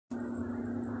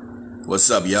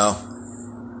What's up, y'all?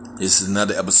 This is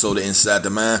another episode of Inside the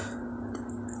Mind.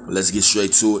 Let's get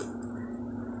straight to it.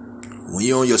 When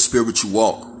you're on your spiritual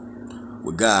walk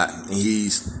with God and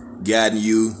He's guiding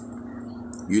you,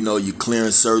 you're clearing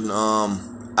certain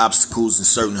obstacles and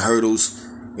certain hurdles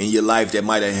in your life that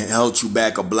might have held you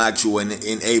back or blocked you and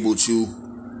enabled you.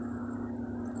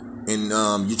 And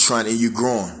you're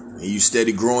growing. And you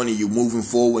steady growing and you're moving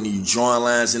forward and you're drawing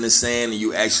lines in the sand and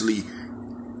you actually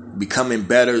becoming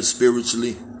better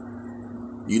spiritually.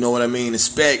 You know what I mean?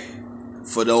 Expect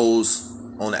for those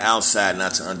on the outside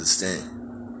not to understand.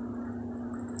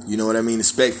 You know what I mean?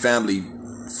 Expect family,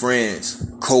 friends,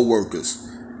 co-workers,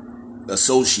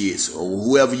 associates, or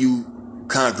whoever you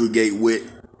congregate with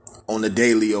on the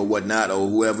daily or whatnot, or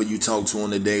whoever you talk to on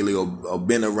the daily or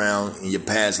been around in your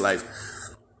past life.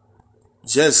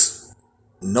 Just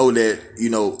know that,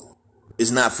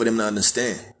 it's not for them to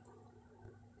understand.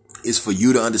 It's for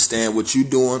you to understand what you're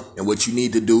doing and what you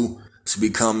need to do to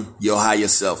become your higher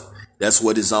self. That's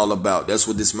what it's all about. That's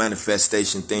what this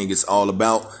manifestation thing is all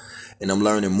about. And I'm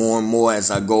learning more and more as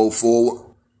I go forward,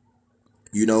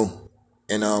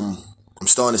 and I'm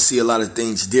starting to see a lot of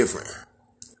things different.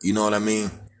 You know what I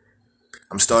mean?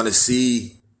 I'm starting to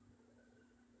see,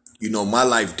 my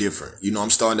life different. I'm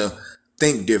starting to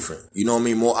think different. You know what I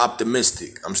mean? More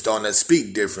optimistic. I'm starting to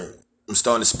speak different. I'm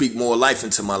starting to speak more life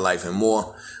into my life and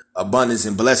more abundance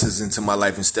and blessings into my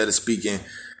life instead of speaking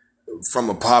from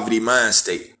a poverty mind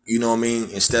state. You know what I mean?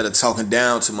 Instead of talking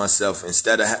down to myself,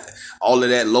 instead of all of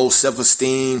that low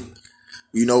self-esteem,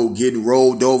 getting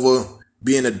rolled over,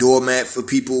 being a doormat for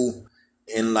people,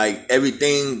 and like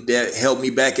everything that held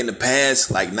me back in the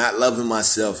past, like not loving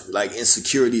myself, like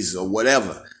insecurities or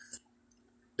whatever.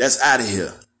 That's out of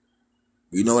here.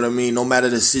 You know what I mean? No matter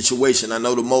the situation, I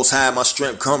know the Most High, my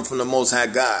strength come from the Most High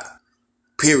God.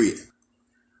 Period.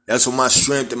 That's where my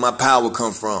strength and my power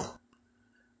come from.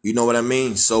 You know what I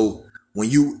mean? So when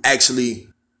you actually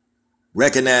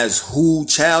recognize who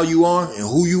child you are and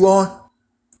who you are,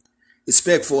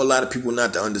 expect for a lot of people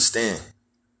not to understand.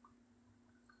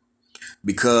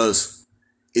 Because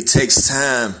it takes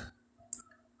time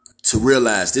to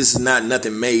realize this is not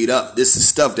nothing made up. This is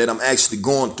stuff that I'm actually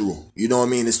going through. You know what I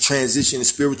mean? This transition, this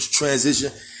spiritual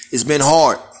transition, it's been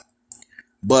hard,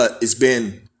 but it's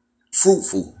been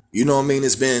fruitful. You know what I mean?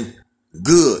 It's been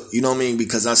good. You know what I mean?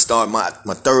 Because I start my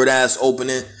third eye's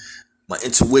opening, my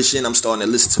intuition. I'm starting to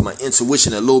listen to my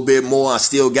intuition a little bit more. I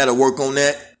still got to work on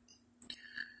that.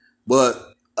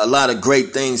 But a lot of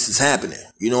great things is happening.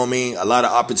 You know what I mean? A lot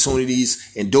of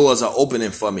opportunities and doors are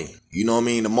opening for me. You know what I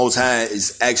mean? The Most High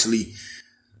is actually,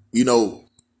 leading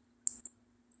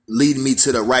me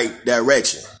to the right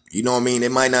direction. You know what I mean?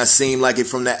 It might not seem like it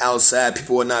from the outside.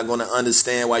 People are not going to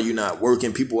understand why you're not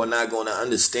working. People are not going to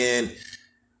understand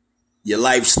your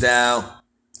lifestyle.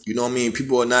 You know what I mean?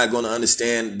 People are not going to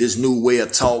understand this new way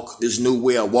of talk, this new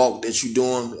way of walk that you're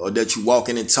doing, or that you're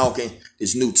walking and talking,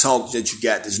 this new talk that you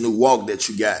got, this new walk that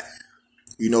you got,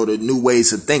 the new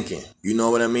ways of thinking. You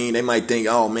know what I mean? They might think,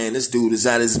 oh man, this dude is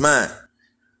out of his mind.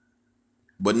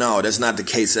 But no, that's not the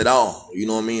case at all. You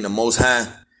know what I mean? The Most High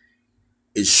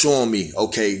is showing me,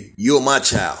 okay, you're my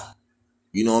child.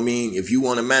 You know what I mean? If you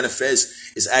want to manifest,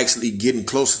 it's actually getting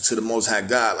closer to the Most High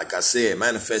God. Like I said,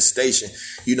 manifestation,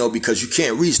 because you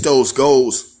can't reach those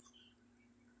goals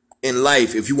in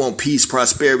life if you want peace,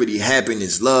 prosperity,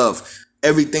 happiness, love,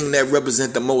 everything that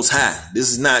represent the Most High. This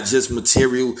is not just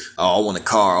material. Oh, I want a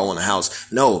car, I want a house.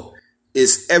 No,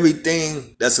 it's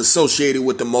everything that's associated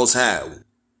with the Most High.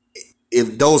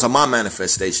 If those are my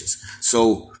manifestations.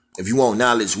 So if you want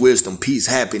knowledge, wisdom, peace,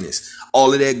 happiness,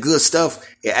 all of that good stuff,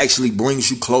 it actually brings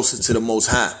you closer to the Most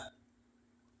High.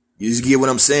 You just get what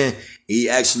I'm saying? He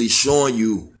actually showing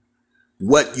you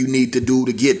what you need to do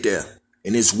to get there.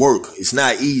 And it's work. It's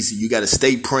not easy. You got to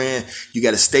stay praying. You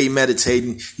got to stay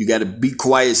meditating. You got to be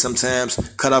quiet sometimes.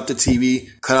 Cut off the TV,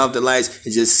 cut off the lights,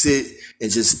 and just sit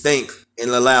and just think and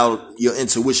allow your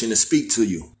intuition to speak to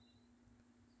you.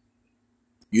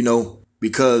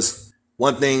 Because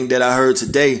one thing that I heard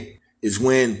today is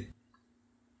when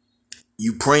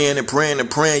you praying and praying and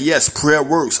praying. Yes, prayer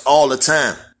works all the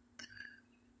time.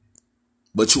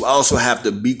 But you also have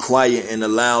to be quiet and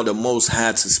allow the Most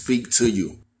High to speak to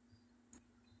you.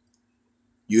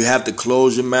 You have to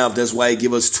close your mouth. That's why He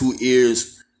give us 2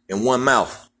 ears and 1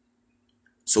 mouth.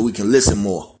 So we can listen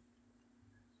more.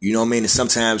 You know what I mean? And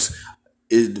sometimes,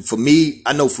 for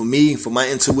my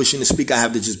intuition to speak, I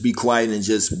have to just be quiet and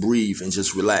just breathe and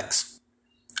just relax.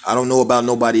 I don't know about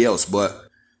nobody else, but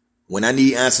when I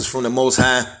need answers from the Most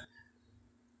High,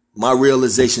 my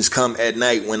realizations come at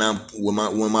night when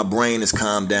my brain is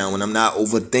calmed down, when I'm not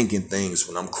overthinking things,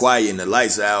 when I'm quiet and the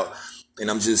lights out and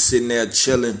I'm just sitting there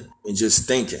chilling and just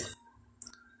thinking.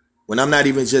 When I'm not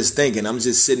even just thinking, I'm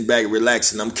just sitting back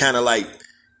relaxing. I'm kind of like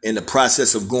in the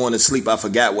process of going to sleep. I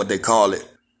forgot what they call it.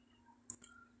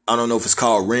 I don't know if it's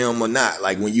called REM or not.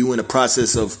 Like when you in the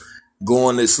process of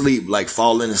going to sleep, like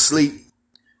falling asleep,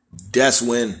 that's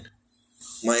when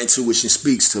my intuition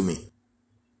speaks to me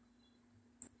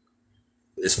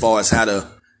as far as how to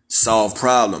solve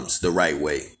problems the right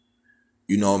way.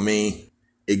 You know what I mean?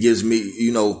 It gives me,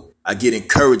 I get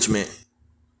encouragement.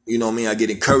 You know what I mean? I get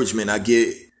encouragement. I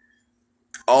get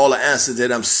all the answers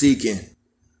that I'm seeking.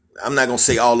 I'm not going to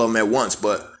say all of them at once,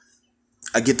 but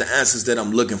I get the answers that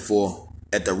I'm looking for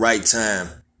at the right time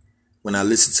when I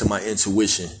listen to my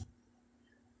intuition.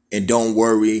 And don't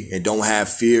worry and don't have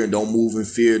fear and don't move in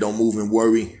fear, don't move in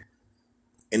worry.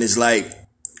 And it's like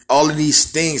all of these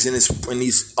things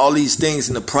all these things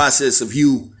in the process of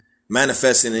you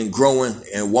manifesting and growing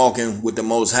and walking with the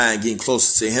Most High and getting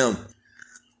closer to Him.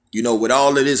 With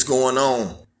all of this going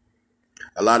on,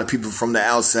 a lot of people from the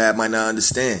outside might not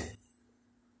understand.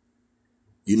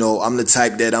 I'm the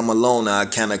type that I'm alone. I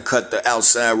kind of cut the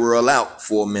outside world out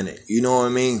for a minute. You know what I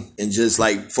mean? And just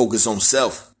like focus on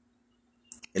self.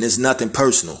 And it's nothing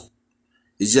personal.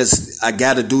 It's just, I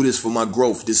got to do this for my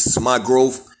growth. This is my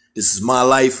growth. This is my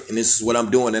life. And this is what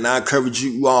I'm doing. And I encourage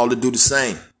you all to do the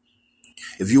same.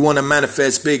 If you want to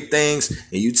manifest big things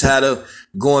and you tired of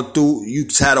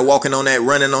walking on that,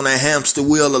 running on that hamster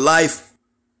wheel of life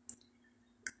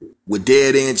with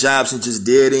dead end jobs and just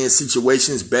dead end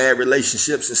situations, bad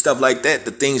relationships and stuff like that,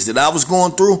 the things that I was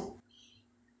going through,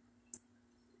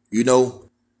 you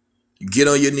get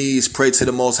on your knees, pray to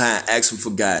the Most High, and ask Him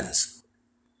for guidance.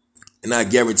 And I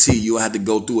guarantee you'll have to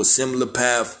go through a similar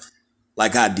path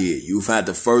like I did.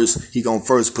 He gonna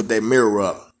first put that mirror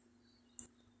up.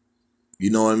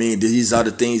 You know what I mean? These are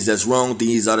the things that's wrong.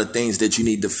 These are the things that you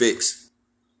need to fix.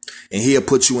 And He'll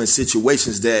put you in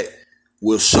situations that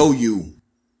will show you,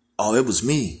 oh, it was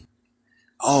me.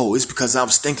 Oh, it's because I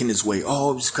was thinking this way.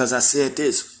 Oh, it's because I said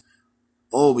this.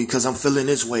 Oh, because I'm feeling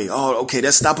this way. Oh, okay,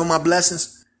 that's stopping my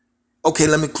blessings. Okay,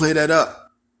 let me clear that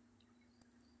up.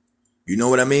 You know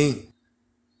what I mean?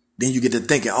 Then you get to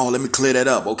thinking, oh, let me clear that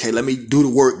up. Okay, let me do the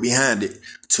work behind it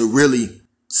to really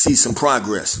see some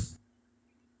progress.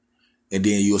 And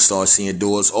then you'll start seeing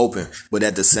doors open. But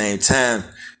at the same time,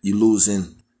 you're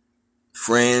losing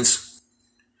friends.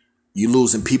 You're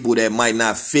losing people that might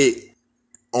not fit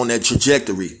on that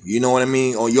trajectory. You know what I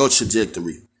mean? On your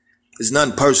trajectory. It's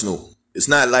nothing personal. It's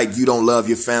not like you don't love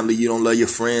your family. You don't love your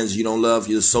friends. You don't love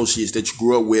your associates that you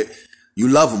grew up with. You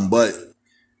love them. But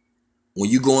when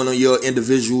you're going on your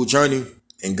individual journey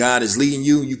and God is leading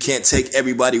you, you can't take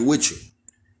everybody with you.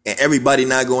 And everybody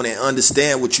not going to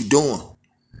understand what you're doing.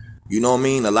 You know what I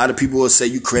mean? A lot of people will say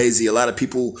you crazy. A lot of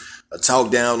people talk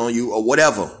down on you or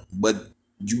whatever. But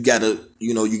you gotta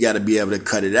be able to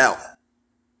cut it out.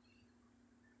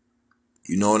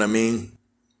 You know what I mean?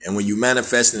 And when you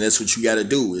manifesting, that's what you gotta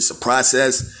do. It's a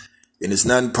process and it's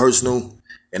nothing personal.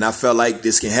 And I felt like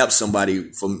this can help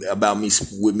somebody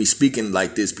with me speaking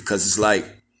like this, because it's like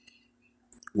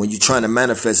when you're trying to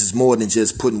manifest, it's more than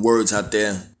just putting words out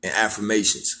there and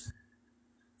affirmations.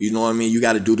 You know what I mean? You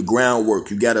got to do the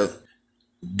groundwork. You got to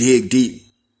dig deep,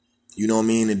 you know what I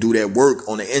mean? And do that work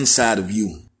on the inside of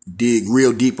you. Dig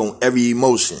real deep on every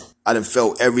emotion. I done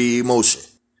felt every emotion.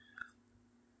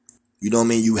 You know what I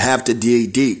mean? You have to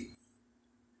dig deep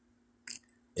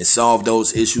and solve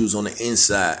those issues on the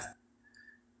inside.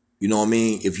 You know what I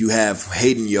mean? If you have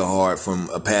hate in your heart from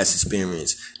a past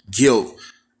experience, guilt,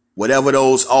 whatever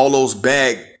all those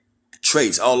bad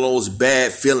traits, all those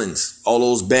bad feelings, all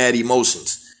those bad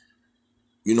emotions,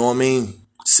 you know what I mean?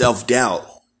 Self-doubt,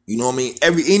 you know what I mean?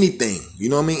 Anything, you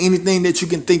know what I mean? Anything that you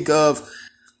can think of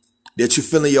that you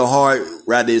feel in your heart,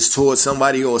 rather it's towards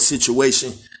somebody or a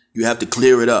situation, you have to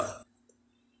clear it up.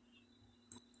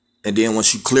 And then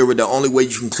once you clear it, the only way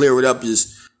you can clear it up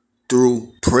is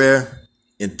through prayer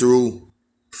and through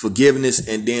forgiveness,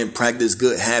 and then practice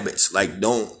good habits. Like,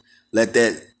 don't let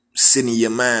that sit in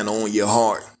your mind or on your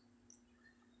heart.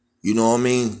 You know what I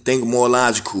mean? Think more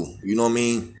logical. You know what I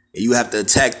mean? And you have to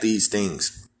attack these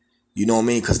things. You know what I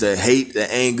mean? Because the hate,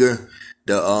 the anger,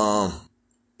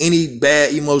 any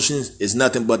bad emotions is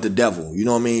nothing but the devil. You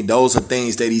know what I mean? Those are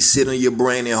things that he sit on your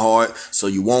brain and heart, so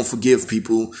you won't forgive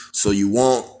people, so you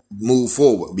won't move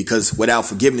forward. Because without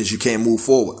forgiveness, you can't move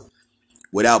forward.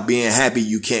 Without being happy,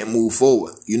 you can't move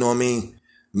forward. You know what I mean?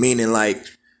 Meaning, like,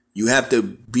 you have to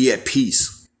be at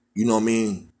peace. You know what I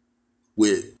mean?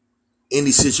 With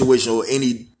any situation or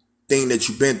anything that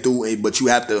you've been through, but you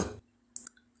have to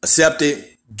accept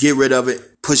it, get rid of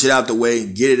it, push it out the way,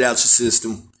 get it out your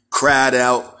system, cry it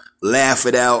out, laugh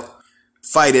it out,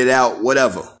 fight it out,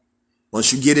 whatever.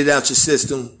 Once you get it out your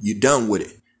system, you're done with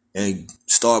it and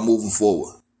start moving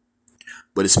forward.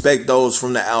 But expect those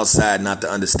from the outside not to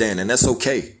understand, and that's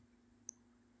okay.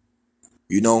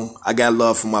 You know, I got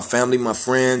love for my family, my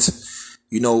friends,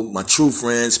 you know, my true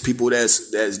friends, people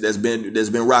that's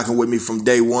been rocking with me from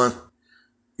day one.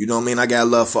 You know what I mean? I got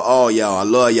love for all y'all. I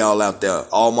love y'all out there.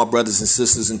 All my brothers and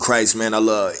sisters in Christ, man. I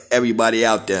love everybody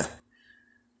out there.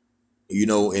 You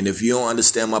know, and if you don't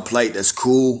understand my plight, that's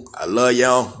cool. I love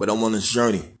y'all, but I'm on this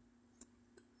journey.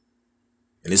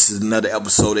 And this is another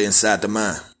episode of Inside the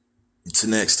Mind. Until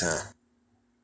next time.